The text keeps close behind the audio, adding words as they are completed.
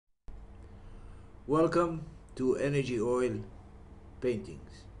Welcome to Energy Oil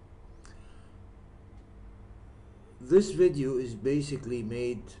Paintings. This video is basically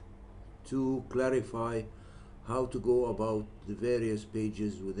made to clarify how to go about the various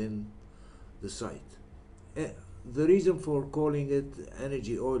pages within the site. The reason for calling it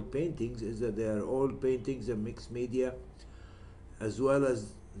Energy Oil Paintings is that they are oil paintings and mixed media, as well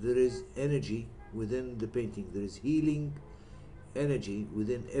as there is energy within the painting. There is healing energy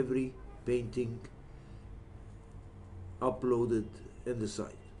within every painting uploaded in the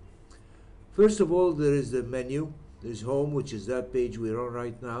site. First of all, there is the menu. There's home, which is that page we're on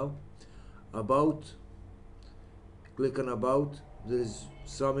right now. About, click on about. There's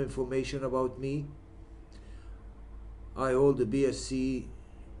some information about me. I hold a BSc,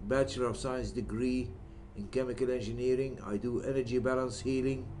 Bachelor of Science degree in Chemical Engineering. I do energy balance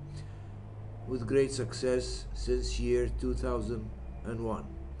healing with great success since year 2001.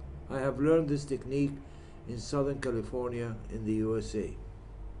 I have learned this technique in Southern California in the USA.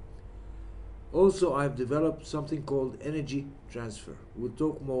 Also, I've developed something called energy transfer. We'll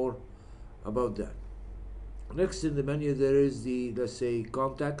talk more about that. Next in the menu there is the, let's say,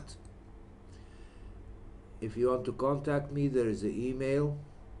 contact. If you want to contact me, there is the email,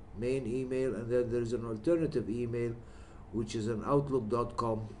 main email, and then there is an alternative email, which is an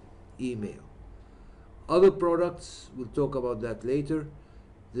outlook.com email. Other products, we'll talk about that later.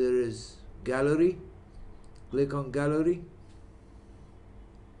 There is gallery. Click on gallery.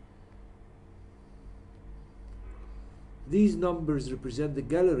 These numbers represent the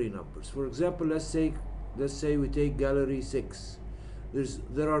gallery numbers. For example, let's say we take gallery 6.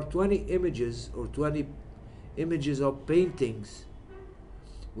 There are 20 images or 20 images of paintings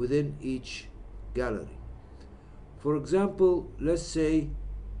within each gallery. For example, let's say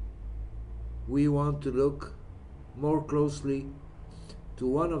we want to look more closely to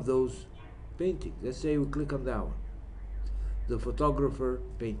one of those paintings. Let's say we click on that one, the photographer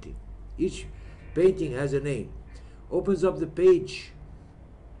painting. Each painting has a name. Opens up the page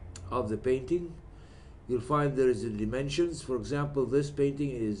of the painting. You'll find there is the dimensions. For example, this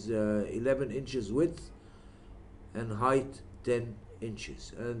painting is 11 inches width and height 10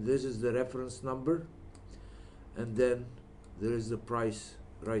 inches, and this is the reference number, and then there is the price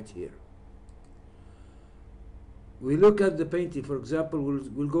right here. We look at the painting. For example,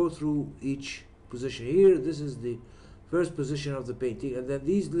 we'll go through each position. Here, this is the first position of the painting, and then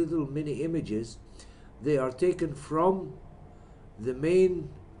these little mini images, they are taken from the main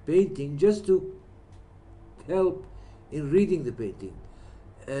painting just to help in reading the painting.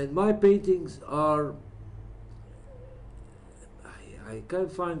 And my paintings are, I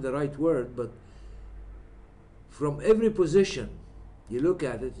can't find the right word, but from every position you look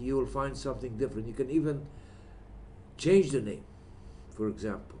at it, you will find something different. You can even change the name, for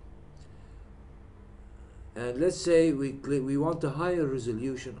example. And let's say we want a higher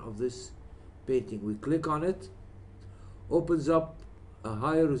resolution of this painting. We click on it, opens up a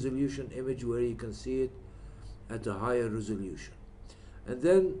higher resolution image where you can see it at a higher resolution. And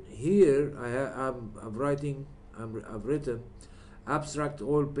then here I've written abstract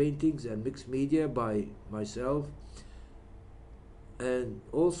oil paintings and mixed media by myself, and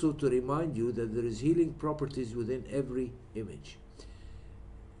also to remind you that there is healing properties within every image.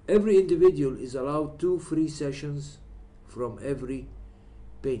 Every individual is allowed 2 free sessions from every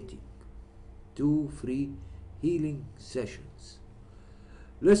painting. 2 free healing sessions.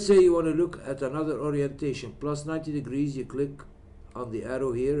 Let's say you want to look at another orientation, plus 90 degrees. You click on the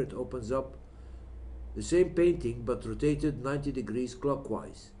arrow here, it opens up the same painting but rotated 90 degrees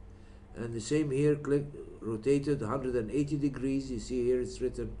clockwise. And the same here, click rotated 180 degrees. You see here it's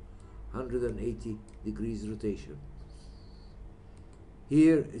written 180 degrees rotation.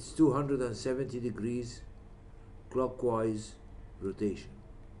 Here it's 270 degrees clockwise rotation.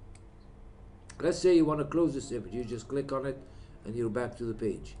 Let's say you want to close this image. You just click on it and you're back to the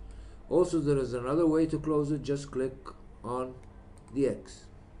page. Also, there is another way to close it. Just click on the X.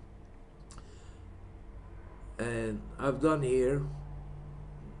 And I've done here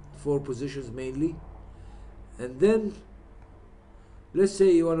 4 positions mainly. And then let's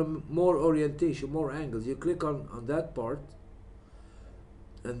say you want more orientation, more angles. You click on that part,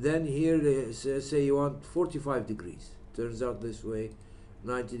 and then here they say you want 45 degrees. Turns out this way,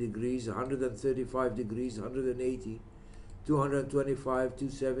 90 degrees, 135 degrees, 180, 225,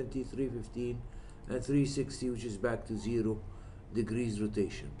 270, 315, and 360, which is back to 0 degrees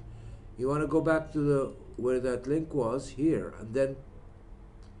rotation. You want to go back to where that link was here, and then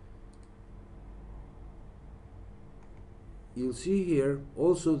you'll see here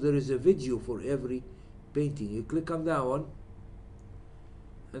also there is a video for every painting. You click on that one,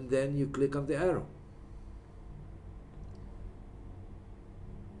 and then you click on the arrow.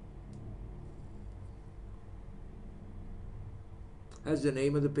 As the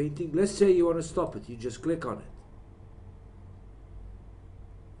name of the painting. Let's say you want to stop it, you just click on it.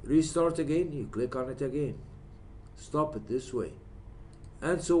 Restart again, you click on it again. Stop it this way,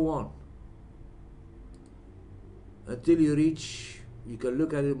 and so on, until you reach, you can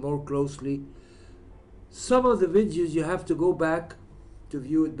look at it more closely. Some of the videos you have to go back to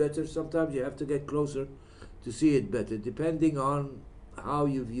view it better. Sometimes you have to get closer to see it better, depending on how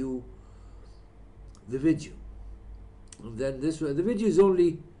you view the video. And then this way, the video is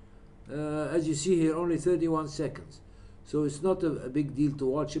only, as you see here, only 31 seconds. So it's not a big deal to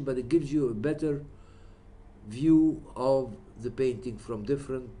watch it, but it gives you a better view of the painting from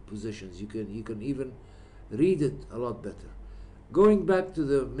different positions. You can even read it a lot better. Going back to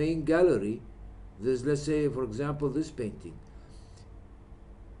the main gallery, there's, let's say, for example, this painting.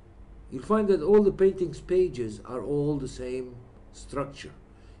 You'll find that all the paintings pages are all the same structure.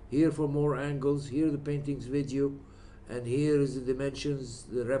 Here for more angles, here the painting's video, and here is the dimensions,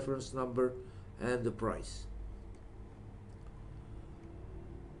 the reference number, and the price.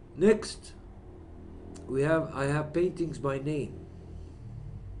 Next, I have paintings by name,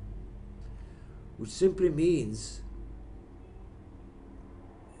 which simply means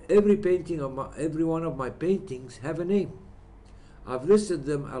every one of my paintings have a name. I've listed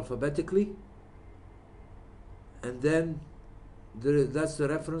them alphabetically, and then that's the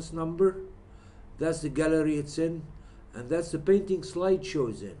reference number, that's the gallery it's in, and that's the painting slideshow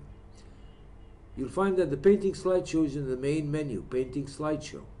is in. You'll find that the painting slideshow is in the main menu, painting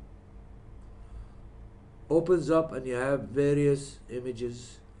slideshow. Opens up and you have various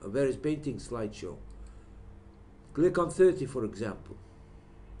images, various painting slideshow. Click on 30, for example.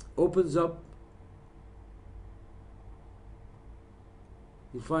 Opens up.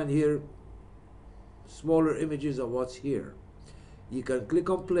 You find here smaller images of what's here. You can click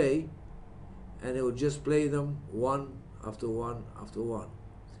on play and it will just play them one after one after one.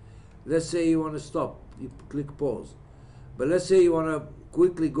 Let's say you want to stop, you click pause. But let's say you want to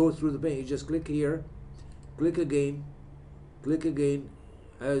quickly go through the paint, you just click here, click again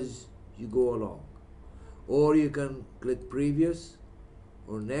as you go along. Or you can click previous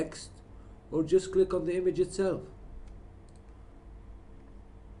or next, or just click on the image itself.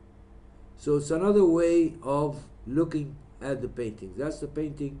 So it's another way of looking at the painting. That's the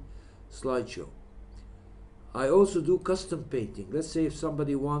painting slideshow. I also do custom painting. Let's say if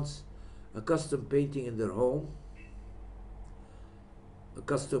somebody wants a custom painting in their home, a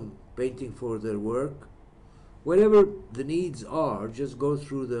custom painting for their work, whatever the needs are, just go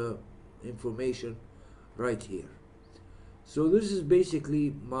through the information right here. So this is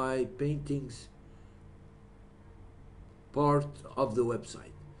basically my paintings part of the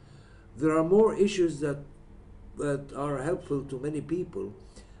website. There are more issues that are helpful to many people.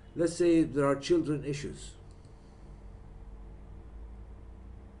 Let's say there are children issues.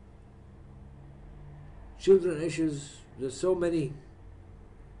 Children issues, there's so many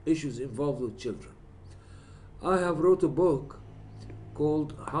issues involved with children. I have wrote a book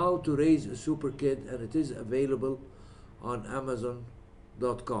called How to Raise a Super Kid, and it is available on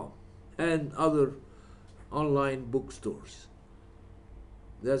Amazon.com and other online bookstores.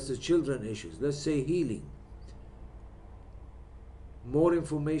 That's the children issues. Let's say healing. More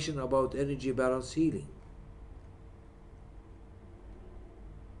information about energy balance healing.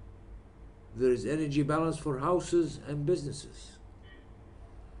 There is energy balance for houses and businesses.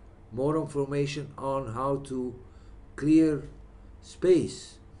 More information on how to clear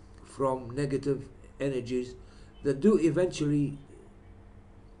space from negative energies that do eventually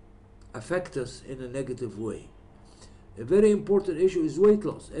affect us in a negative way. A very important issue is weight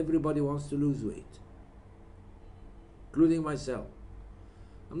loss. Everybody wants to lose weight, including myself.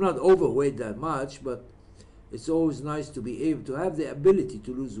 I'm not overweight that much, but it's always nice to be able to have the ability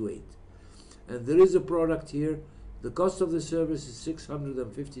to lose weight. And there is a product here. The cost of the service is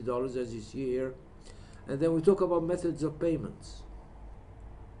 $650, as you see here. And then we talk about methods of payments.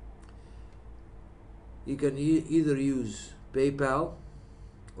 You can either use PayPal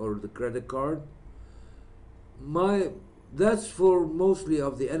or the credit card. That's for mostly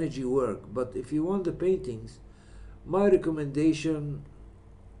of the energy work, but if you want the paintings, my recommendation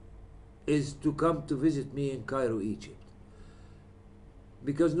is to come to visit me in Cairo, Egypt.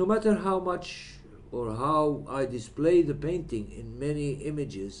 Because no matter how much or how I display the painting in many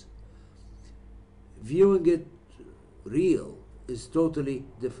images, viewing it real is totally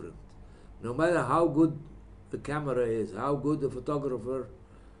different. No matter how good the camera is, how good the photographer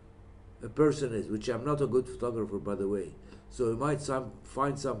a person is, which I'm not a good photographer, by the way. So you might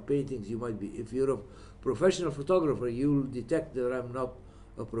find some paintings, you might be, if you're a professional photographer, you'll detect that I'm not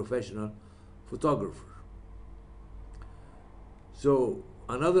a professional photographer. So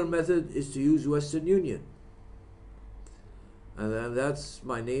another method is to use Western Union. And then that's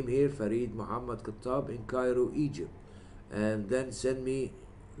my name here, Farid Muhammad Khattab, in Cairo, Egypt. And then send me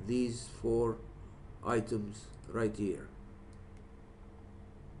these 4 items right here.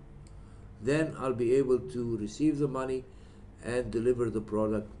 Then I'll be able to receive the money and deliver the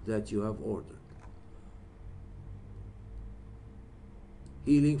product that you have ordered.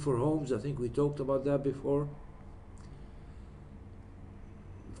 Healing for homes, I think we talked about that before.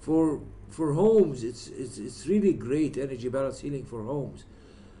 For homes, it's really great, energy balance healing for homes,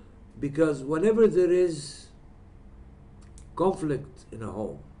 because whenever there is conflict in a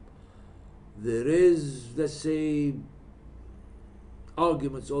home, there is, let's say,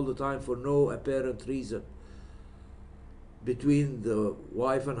 arguments all the time for no apparent reason between the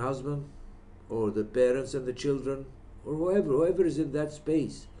wife and husband, or the parents and the children, or whoever is in that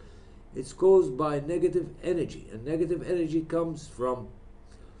space. It's caused by negative energy, and negative energy comes from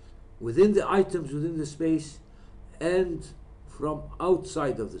within the items within the space and from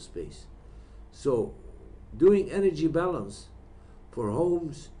outside of the space. So doing energy balance for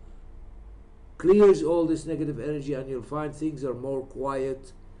homes clears all this negative energy, and you'll find things are more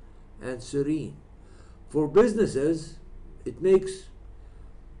quiet and serene. For businesses, it makes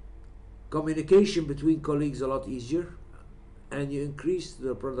communication between colleagues a lot easier, and you increase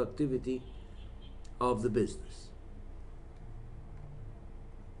the productivity of the business.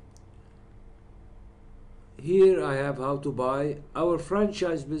 Here I have how to buy our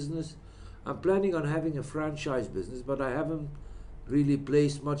franchise business. I'm planning on having a franchise business, but I haven't really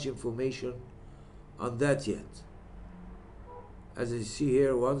placed much information on that yet. As you see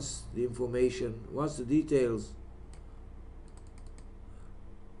here, once the details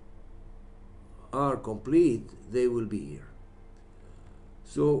are complete, they will be here.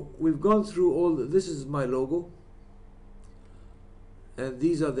 So we've gone through all this is my logo, and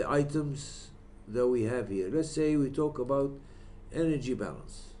these are the items that we have here. Let's say we talk about energy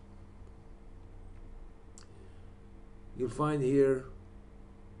balance. You'll find here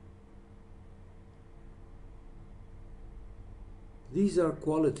these are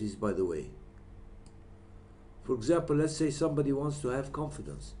qualities, by the way. For example, let's say somebody wants to have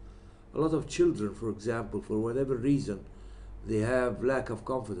confidence. A lot of children, for example, for whatever reason, they have lack of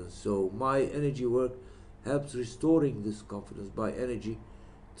confidence. So my energy work helps restoring this confidence by energy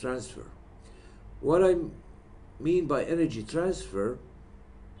transfer. What I mean by energy transfer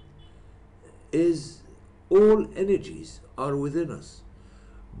is all energies are within us,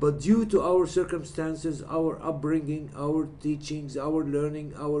 but due to our circumstances, our upbringing, our teachings, our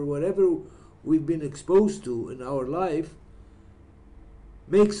learning, our whatever we've been exposed to in our life,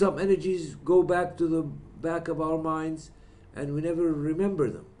 make some energies go back to the back of our minds, and we never remember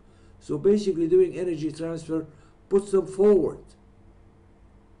them. So basically doing energy transfer puts them forward.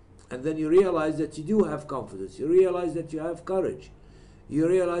 And then you realize that you do have confidence. You realize that you have courage. You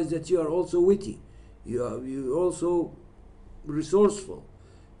realize that you are also witty. You're also resourceful.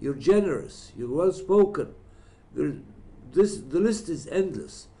 You're generous. You're well-spoken. The list is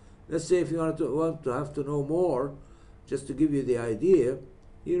endless. Let's say if you want to have to know more, just to give you the idea,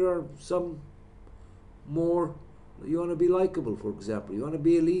 here are some more. You want to be likable, for example. You want to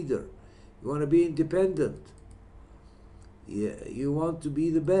be a leader. You want to be independent. You want to be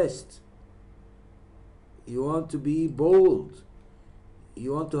the best. You want to be bold.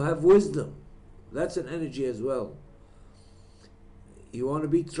 You want to have wisdom. That's an energy as well. You want to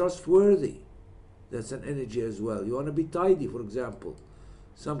be trustworthy. That's an energy as well. You want to be tidy, for example.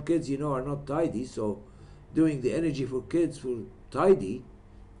 Some kids, are not tidy, so doing the energy for kids for tidy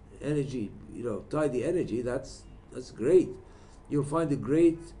energy, tidy energy, that's great. You'll find a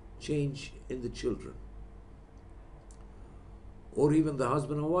great change in the children. Or even the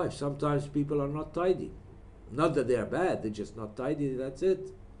husband and wife. Sometimes people are not tidy. Not that they are bad, they're just not tidy, that's it.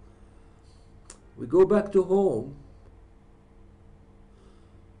 We go back to home.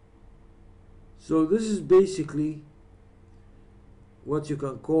 So this is basically what you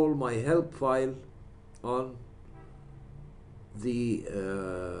can call my help file on the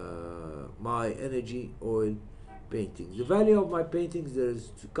my energy oil painting. The value of my paintings,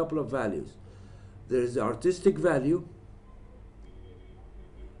 there's a couple of values. There's the artistic value,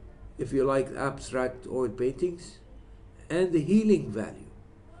 if you like abstract oil paintings, and the healing value.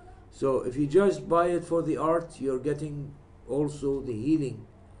 So if you just buy it for the art, you're getting also the healing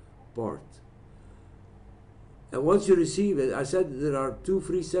part. And once you receive it, I said there are 2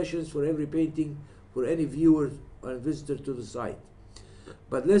 free sessions for every painting for any viewer a visitor to the site.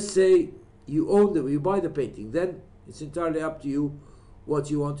 But let's say you own you buy the painting, then it's entirely up to you what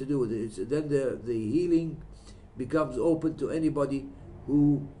you want to do with it. Then the healing becomes open to anybody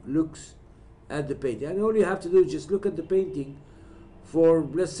who looks at the painting. And all you have to do is just look at the painting for,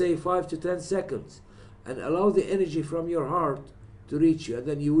 let's say, 5 to 10 seconds and allow the energy from your heart to reach you, and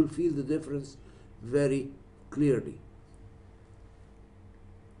then you will feel the difference very clearly.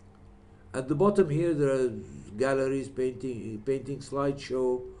 At the bottom here there are galleries, painting,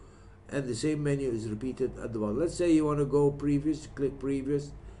 slideshow, and the same menu is repeated at the bottom. Let's say you want to go previous, click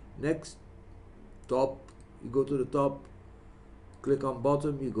previous, next, top, you go to the top, click on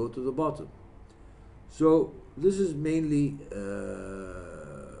bottom, you go to the bottom. So this is mainly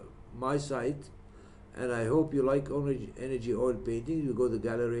my site, and I hope you like energy oil painting. You go to the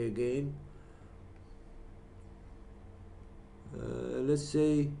gallery again. Let's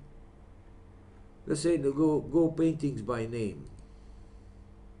say go paintings by name.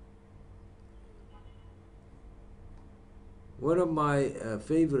 One of my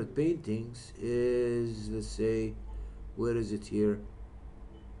favorite paintings is, let's say, where is it here?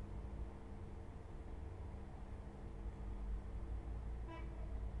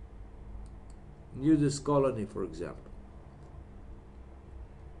 Nudist Colony, for example.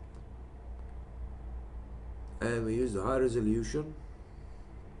 And we use the high resolution.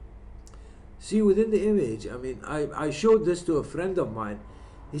 See, within the image, I mean, I showed this to a friend of mine.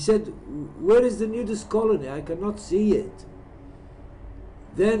 He said, where is the Nudist Colony? I cannot see it.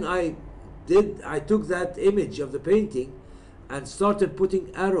 Then I took that image of the painting and started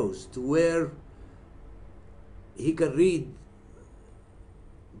putting arrows to where he can read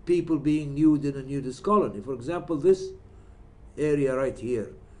people being nude in a nudist colony. For example, this area right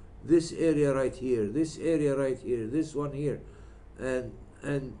here, this area right here, this area right here, this one here, and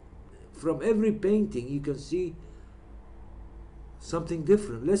from every painting you can see something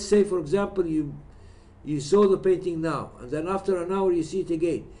different. Let's say, for example, you saw the painting now, and then after an hour you see it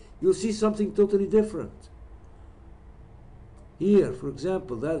again. You'll see something totally different. Here, for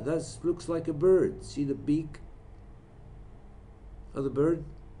example, that looks like a bird. See the beak of the bird?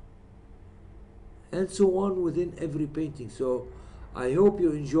 And so on within every painting. So I hope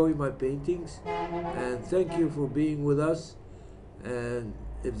you enjoy my paintings, and thank you for being with us. And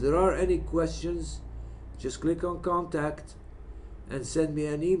if there are any questions, just click on contact and send me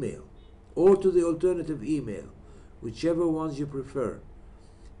an email, or to the alternative email, whichever ones you prefer.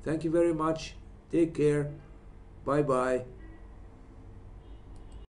 Thank you very much. Take care. Bye bye.